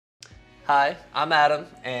Hi, I'm Adam,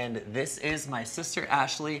 and this is my sister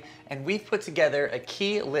Ashley, and we've put together a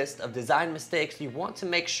key list of design mistakes you want to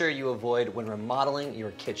make sure you avoid when remodeling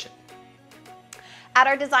your kitchen. At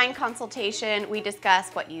our design consultation, we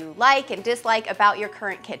discuss what you like and dislike about your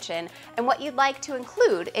current kitchen and what you'd like to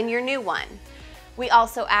include in your new one. We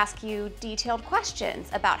also ask you detailed questions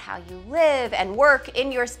about how you live and work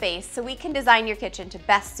in your space so we can design your kitchen to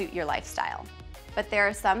best suit your lifestyle. But there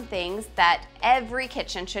are some things that every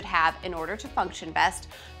kitchen should have in order to function best,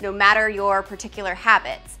 no matter your particular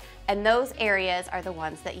habits. And those areas are the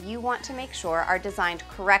ones that you want to make sure are designed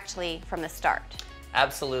correctly from the start.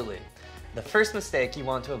 Absolutely. The first mistake you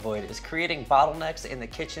want to avoid is creating bottlenecks in the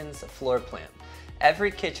kitchen's floor plan.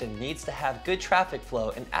 Every kitchen needs to have good traffic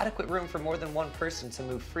flow and adequate room for more than one person to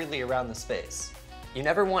move freely around the space. You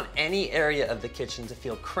never want any area of the kitchen to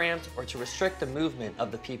feel cramped or to restrict the movement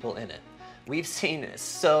of the people in it. We've seen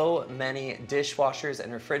so many dishwashers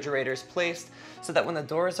and refrigerators placed so that when the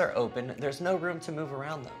doors are open, there's no room to move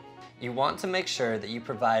around them. You want to make sure that you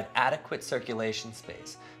provide adequate circulation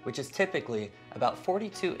space, which is typically about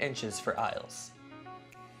 42 inches for aisles.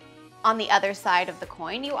 On the other side of the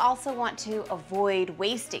coin, you also want to avoid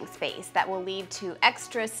wasting space that will lead to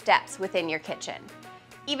extra steps within your kitchen.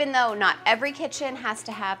 Even though not every kitchen has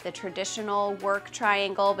to have the traditional work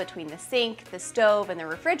triangle between the sink, the stove, and the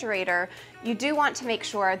refrigerator, you do want to make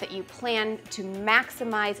sure that you plan to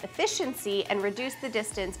maximize efficiency and reduce the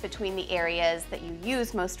distance between the areas that you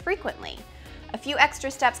use most frequently. A few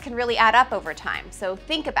extra steps can really add up over time, so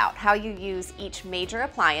think about how you use each major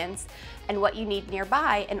appliance and what you need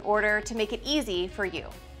nearby in order to make it easy for you.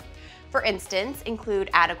 For instance, include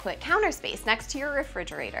adequate counter space next to your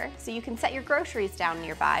refrigerator so you can set your groceries down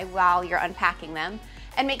nearby while you're unpacking them,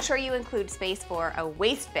 and make sure you include space for a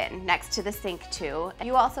waste bin next to the sink too.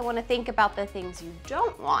 You also want to think about the things you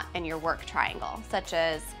don't want in your work triangle, such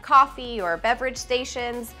as coffee or beverage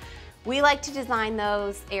stations. We like to design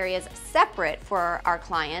those areas separate for our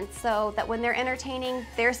clients so that when they're entertaining,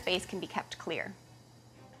 their space can be kept clear.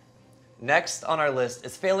 Next on our list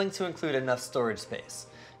is failing to include enough storage space.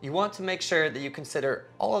 You want to make sure that you consider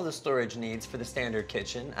all of the storage needs for the standard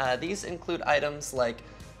kitchen. These include items like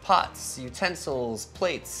pots, utensils,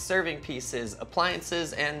 plates, serving pieces,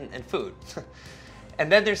 appliances, and food.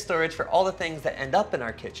 And then there's storage for all the things that end up in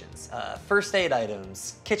our kitchens. First aid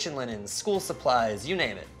items, kitchen linens, school supplies, you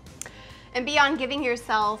name it. And beyond giving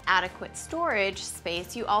yourself adequate storage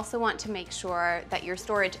space, you also want to make sure that your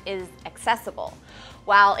storage is accessible.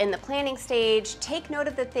 While in the planning stage, take note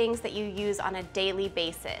of the things that you use on a daily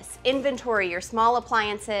basis. Inventory your small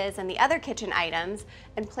appliances and the other kitchen items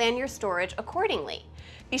and plan your storage accordingly.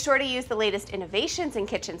 Be sure to use the latest innovations in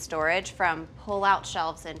kitchen storage, from pull-out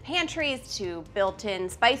shelves in pantries to built-in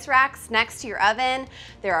spice racks next to your oven.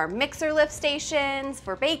 There are mixer lift stations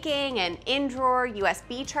for baking and in-drawer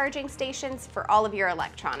USB charging stations for all of your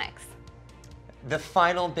electronics. The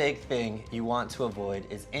final big thing you want to avoid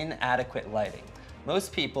is inadequate lighting.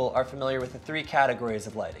 Most people are familiar with the three categories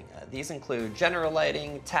of lighting. These include general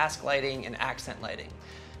lighting, task lighting, and accent lighting.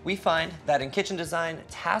 We find that in kitchen design,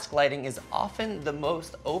 task lighting is often the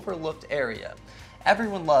most overlooked area.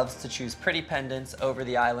 Everyone loves to choose pretty pendants over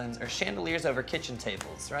the islands or chandeliers over kitchen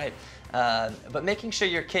tables, right? But making sure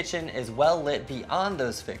your kitchen is well lit beyond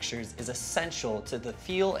those fixtures is essential to the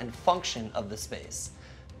feel and function of the space.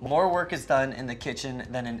 More work is done in the kitchen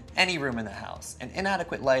than in any room in the house, and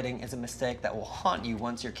inadequate lighting is a mistake that will haunt you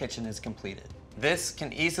once your kitchen is completed. This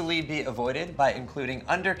can easily be avoided by including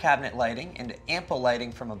under cabinet lighting and ample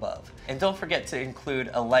lighting from above. And don't forget to include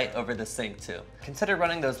a light over the sink too. Consider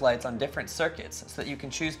running those lights on different circuits so that you can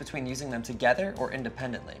choose between using them together or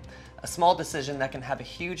independently. A small decision that can have a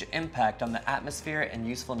huge impact on the atmosphere and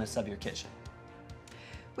usefulness of your kitchen.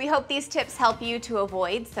 We hope these tips help you to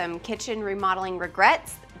avoid some kitchen remodeling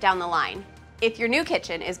regrets down the line. If your new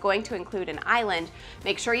kitchen is going to include an island,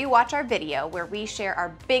 make sure you watch our video where we share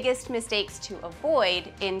our biggest mistakes to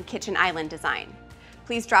avoid in kitchen island design.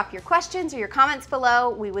 Please drop your questions or your comments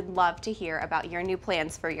below. We would love to hear about your new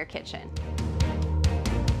plans for your kitchen.